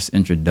first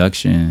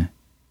introduction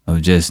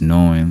of just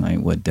knowing like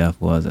what death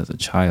was as a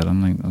child.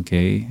 I'm like,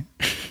 okay.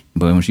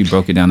 But when she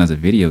broke it down as a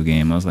video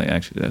game, I was like,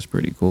 actually, that's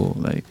pretty cool.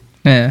 Like,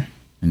 Yeah.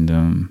 and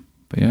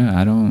but yeah,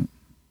 I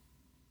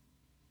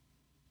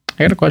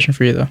got a question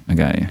for you though. I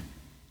got you.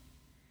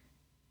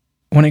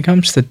 When it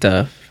comes to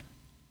death,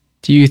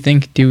 do you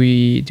think do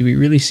we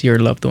really see our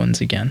loved ones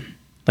again?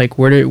 Like,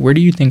 where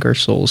do you think our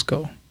souls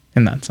go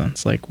in that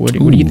sense? Like, what do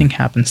you Ooh. think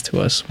happens to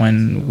us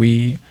when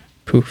we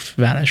poof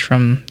vanish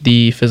from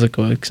the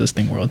physical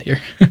existing world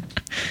here?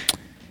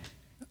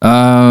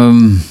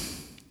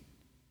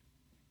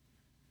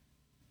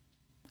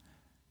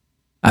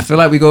 I feel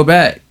like we go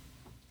back.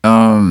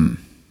 What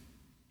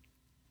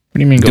do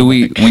you mean? Do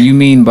we? When you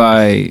mean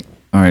by,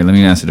 all right, let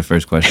me answer the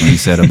first question you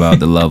said about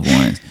the loved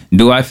ones.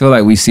 Do I feel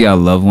like we see our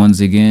loved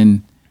ones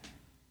again?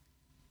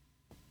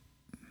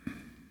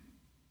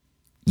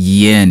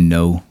 Yeah,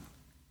 no.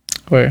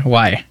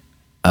 Why?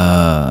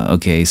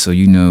 Okay, so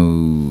you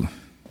know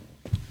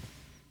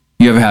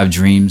You ever have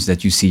dreams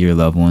that you see your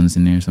loved ones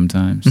in there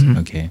sometimes? Mhm.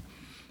 Okay.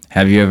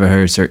 Have you ever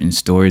heard certain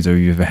stories, or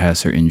you ever had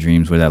certain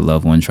dreams where that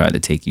loved one tried to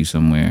take you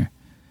somewhere,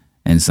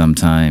 and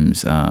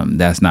sometimes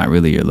that's not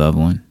really your loved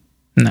one?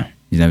 No.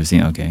 You've never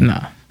seen? Okay. No.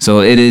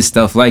 So it is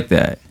stuff like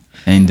that.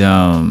 And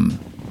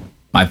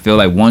I feel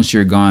like once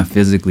you're gone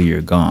physically,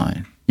 you're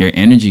gone. Your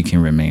energy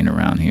can remain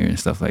around here and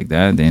stuff like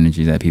that, the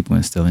energy that people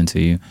instill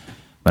into you.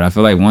 But I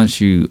feel like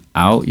once you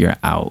out, you're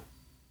out.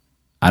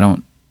 I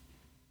don't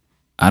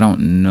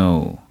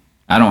know.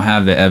 I don't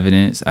have the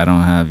evidence. I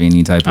don't have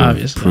any type of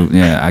Obviously. proof.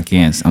 Yeah, I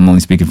can't. I'm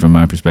only speaking from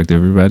my perspective,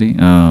 everybody.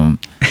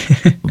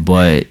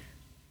 But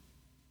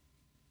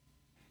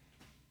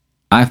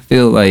I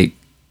feel like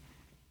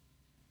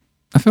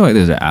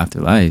there's an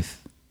afterlife.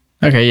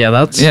 Okay, yeah,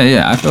 that's...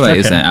 Yeah. I feel like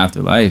it's Okay. an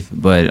afterlife.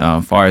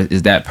 But far as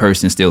is that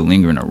person still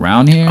lingering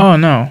around here? Oh,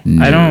 no.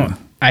 No.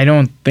 I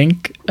don't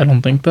think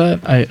that.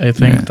 I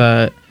think Yeah.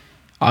 that...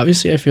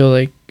 Obviously, I feel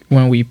like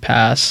when we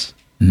pass,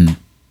 Mhm.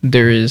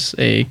 there is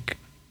a,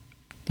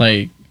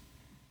 like,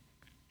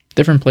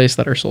 different place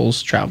that our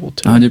souls travel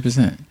to.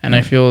 100%. And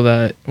I feel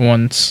that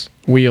once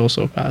we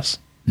also pass,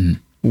 Mhm.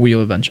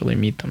 we'll eventually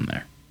meet them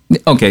there.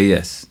 Okay,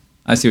 yes.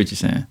 I see what you're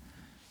saying.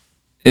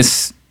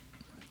 It's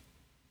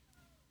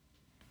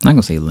I'm not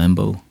gonna say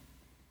limbo,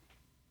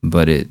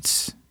 but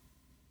it's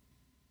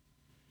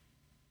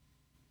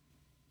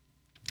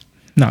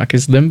No,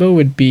 because limbo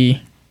would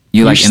be...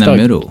 you're like You're in the stuck.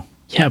 middle.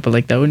 Yeah, but,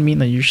 like, that would mean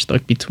that you're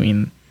stuck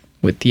between...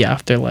 with the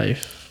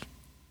afterlife.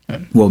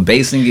 Well,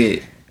 basing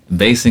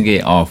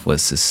it off what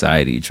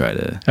society try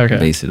to Okay.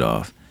 base it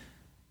off.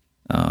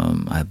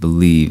 I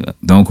believe,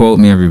 don't quote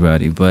me,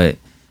 everybody, but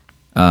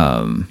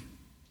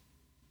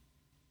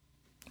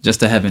just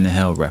the heaven and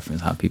hell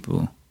reference, how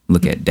people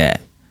look at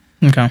that.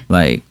 Okay.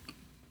 Like,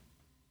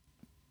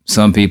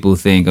 some people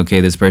think,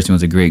 okay, this person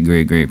was a great,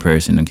 great, great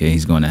person. Okay,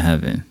 he's going to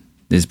heaven.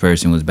 This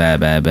person was bad,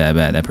 bad, bad,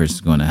 bad. That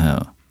person's going to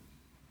hell.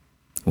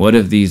 What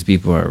if these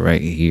people are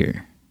right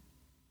here?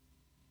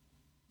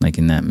 Like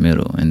in that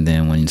middle. And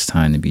then when it's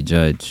time to be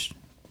judged,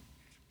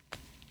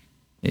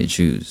 they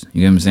choose.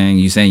 You get what I'm saying?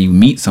 You saying you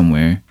meet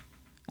somewhere.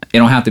 It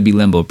don't have to be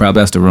limbo.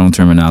 Probably that's the wrong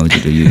terminology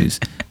to use.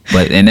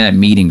 But in that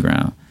meeting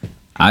ground,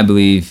 I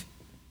believe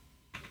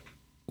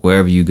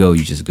wherever you go,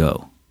 you just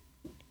go.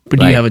 But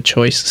Like- you have a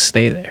choice to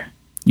stay there.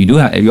 You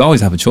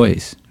always have a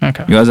choice.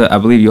 Okay. I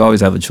believe you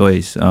always have a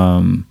choice.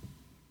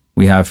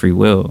 We have free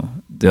will.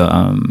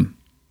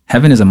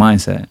 Heaven is a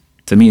mindset.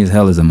 To me,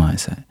 hell is a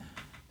mindset.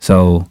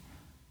 So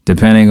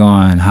depending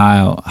on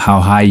how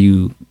high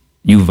you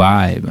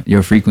vibe,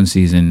 your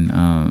frequencies,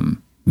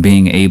 and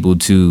being able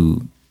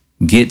to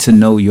get to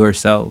know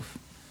yourself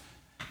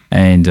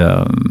and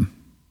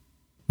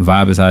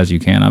vibe as high as you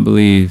can, I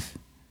believe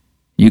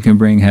you can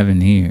bring heaven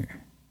here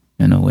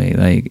in a way.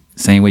 Like,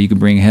 same way you can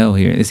bring hell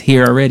here. It's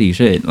here already.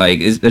 Shit. Like,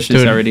 that shit's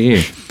Dude. already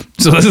here.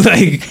 So it's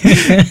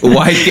like,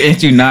 why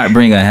can't you not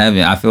bring a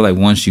heaven? I feel like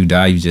once you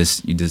die,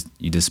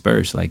 you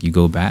disperse. Like, you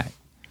go back.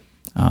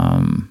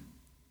 I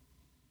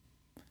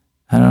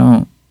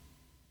don't.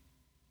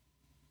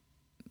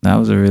 That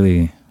was a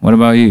really. What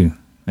about you?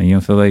 Like, you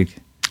don't feel like?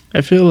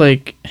 I feel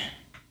like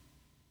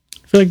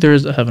there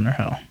is a heaven or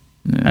hell.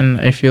 Yeah.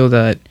 And I feel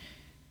that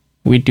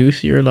we do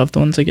see our loved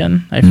ones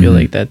again. I feel Mhm.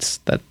 like that's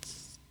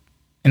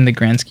in the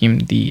grand scheme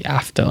the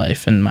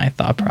afterlife in my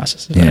thought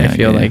process. Yeah, I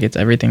feel yeah. like it's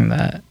everything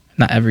that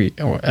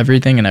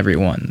everything and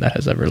everyone that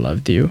has ever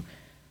loved you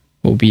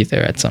will be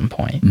there at some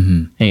point.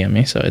 Mm-hmm. You get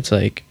me? So it's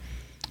like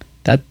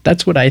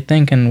that's what I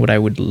think and what I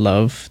would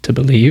love to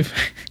believe.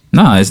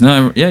 No, it's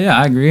not. Yeah,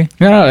 I agree.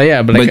 No,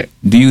 yeah, but But like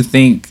do you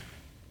think,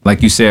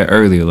 like you said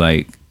earlier,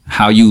 like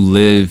how you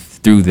live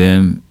through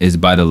them is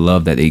by the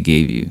love that they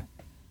gave you?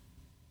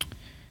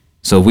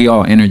 So we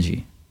all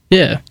energy.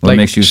 yeah, What like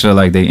makes you feel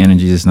like their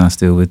energy is not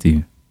still with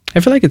you?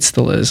 I feel like it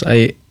still is.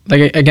 I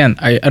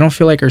don't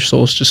feel like our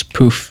souls just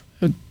poof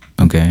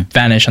Okay.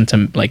 vanish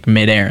into like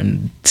midair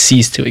and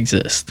cease to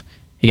exist.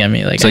 You get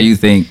me? Like So you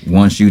think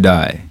once you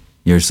die,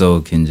 your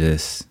soul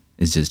is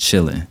just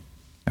chilling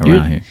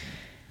around Dude. here?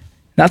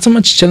 not so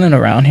much chilling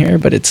around here,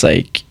 but it's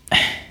like I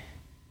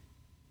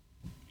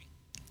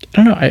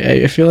don't know.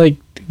 I feel like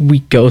we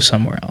go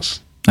somewhere else.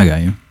 I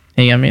got you.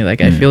 You get me?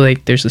 Like I feel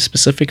like there's a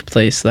specific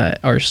place that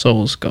our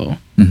souls go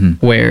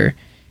Mm-hmm. where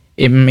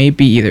it may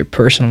be either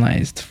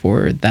personalized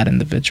for that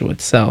individual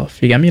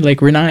itself. You get me?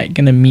 Like we're not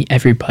gonna meet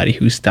everybody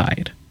who's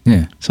died.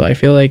 Yeah. So I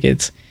feel like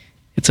it's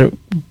a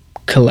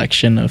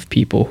collection of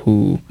people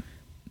who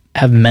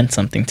have meant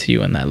something to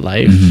you in that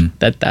life. Mhm.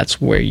 That's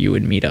where you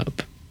would meet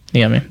up.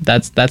 You know what I mean?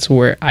 That's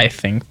where I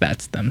think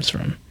that stems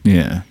from.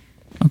 Yeah.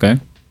 Okay.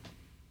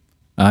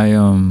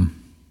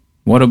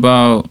 What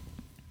about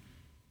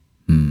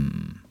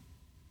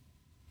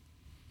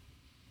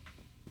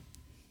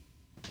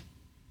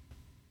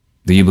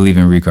do you believe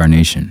in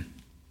reincarnation?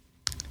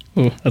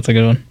 Oh, that's a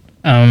good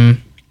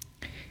one.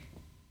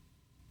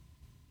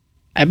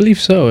 I believe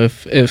so.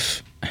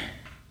 If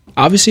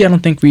obviously I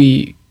don't think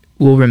we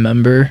will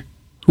remember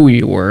who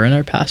we were in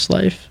our past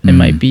life. It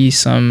might be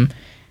some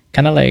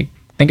kind of like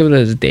think of it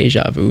as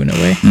deja vu in a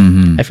way.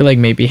 Mm-hmm. I feel like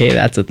maybe, hey,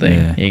 that's a thing.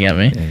 Yeah. You get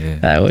me? Yeah,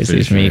 That always for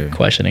leaves sure. me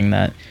questioning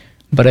that.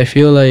 But I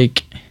feel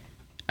like,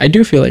 I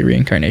do feel like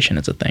reincarnation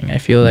is a thing. I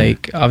feel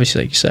like,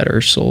 obviously, like you said, our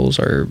souls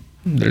are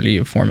literally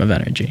a form of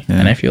energy, Yeah.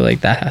 and I feel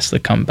like that has to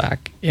come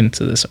back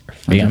into this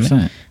earth. You get me?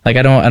 100%. Like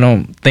I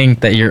don't think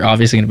that you're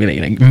obviously gonna be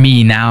like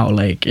me now.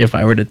 Like if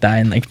I were to die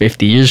in like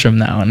 50 years from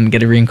now and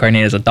get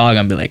reincarnated as a dog,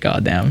 I'd be like, oh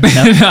damn. You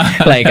know?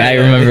 Like I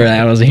remember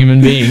I was a human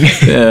being.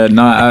 Yeah,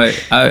 no,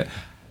 I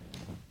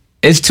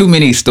it's too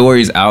many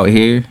stories out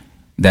here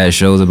that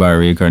shows about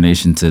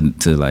reincarnation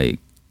to like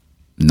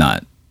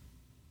not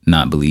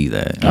believe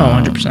that.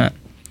 Oh, 100%.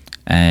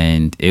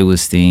 And it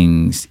was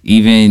things,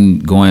 even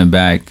going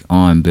back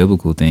on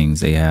biblical things,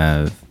 they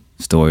have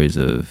stories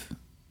of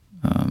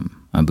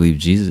I believe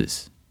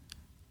Jesus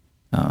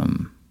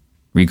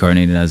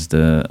reincarnated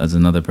as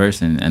another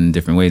person in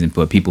different ways,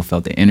 but people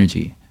felt the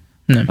energy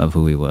of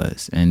who he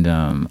was. And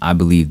I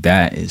believe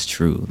that is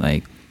true.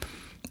 Like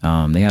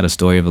they had a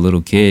story of a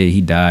little kid. He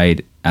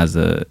died as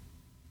a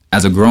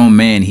grown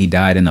man. He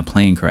died in a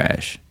plane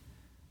crash.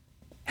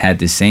 Had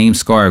the same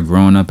scar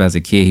growing up as a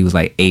kid. He was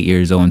like 8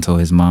 years old and told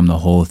his mom the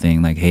whole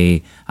thing. Like,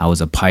 hey, I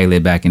was a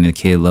pilot back in the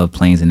kid loved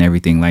planes and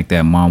everything like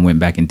that. Mom went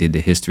back and did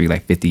the history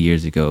like 50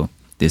 years ago.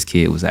 This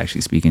kid was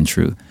actually speaking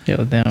truth.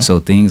 Yo, damn.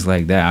 So things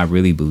like that, I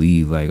really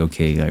believe like,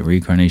 okay, like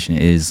reincarnation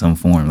is some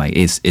form. Like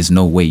it's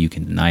no way you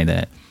can deny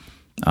that.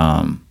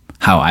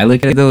 How I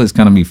look at it though, it's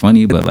gonna be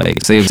funny, but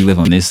like say if you live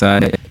on this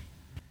side,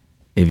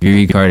 if you're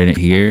reincarnated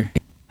here,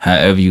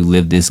 however you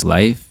live this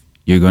life,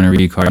 you're gonna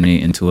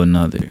reincarnate into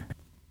another.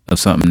 Of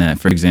something that,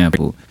 for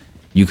example,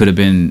 you could have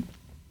been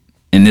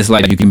in this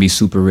life, you can be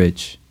super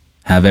rich,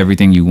 have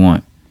everything you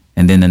want,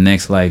 and then the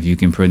next life you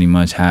can pretty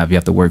much you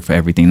have to work for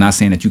everything. Not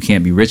saying that you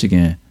can't be rich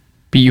again,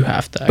 But you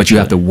have to. but you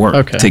have to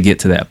work to get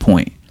to that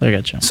point. I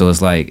got you. So it's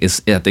like I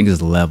think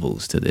it's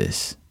levels to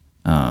this.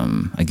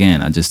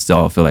 Again, I just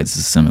all feel like it's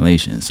a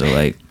simulation. So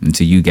like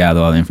until you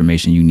gather all the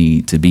information you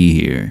need to be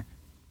here,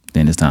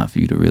 then it's time for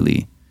you to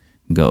really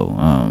go.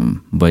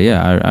 But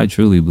yeah, I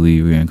truly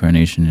believe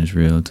reincarnation is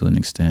real to an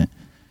extent.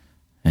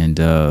 And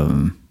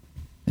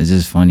it's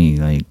just funny,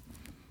 like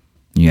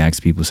you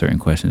ask people certain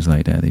questions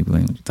like that, they be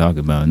like, "What you talk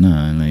about?"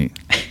 Nah, like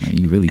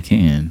you really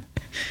can.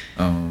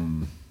 I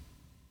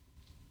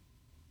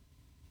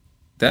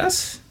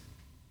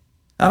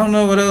don't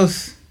know what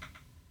else.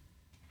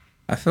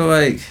 I feel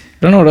like I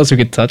don't know what else we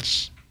could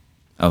touch.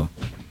 I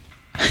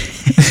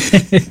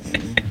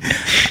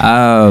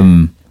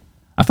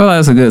feel like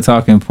that's a good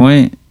talking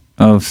point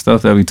of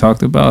stuff that we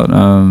talked about.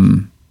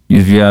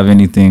 If you have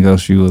anything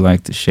else you would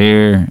like to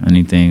share,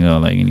 anything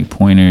like any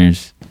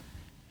pointers,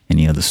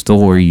 any other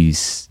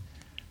stories,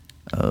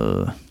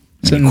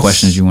 any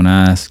questions you want to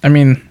ask? I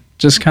mean,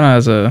 just kind of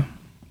as a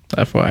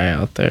FYI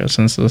out there,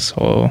 since this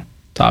whole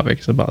topic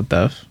is about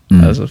death,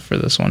 for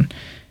this one,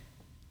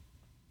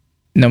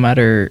 no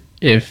matter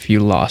if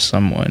you lost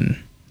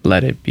someone,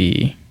 let it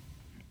be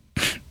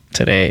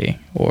today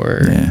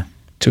or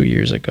 2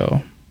 years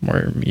ago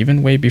or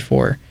even way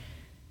before.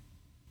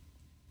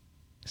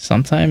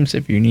 Sometimes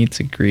if you need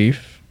to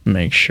grieve,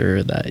 make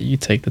sure that you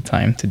take the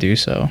time to do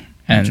so.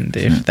 And 100%.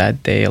 If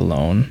that day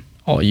alone,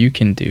 all you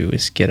can do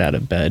is get out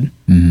of bed,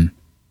 I'm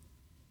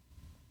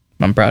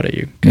proud of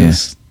you,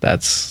 because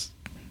that's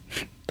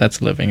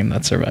living and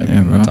that's surviving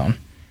on its own.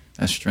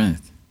 That's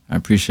strength. I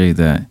appreciate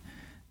that.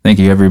 Thank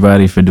you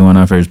everybody for doing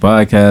our first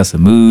podcast, A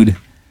Mood.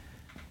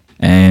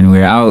 And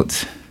we're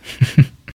out.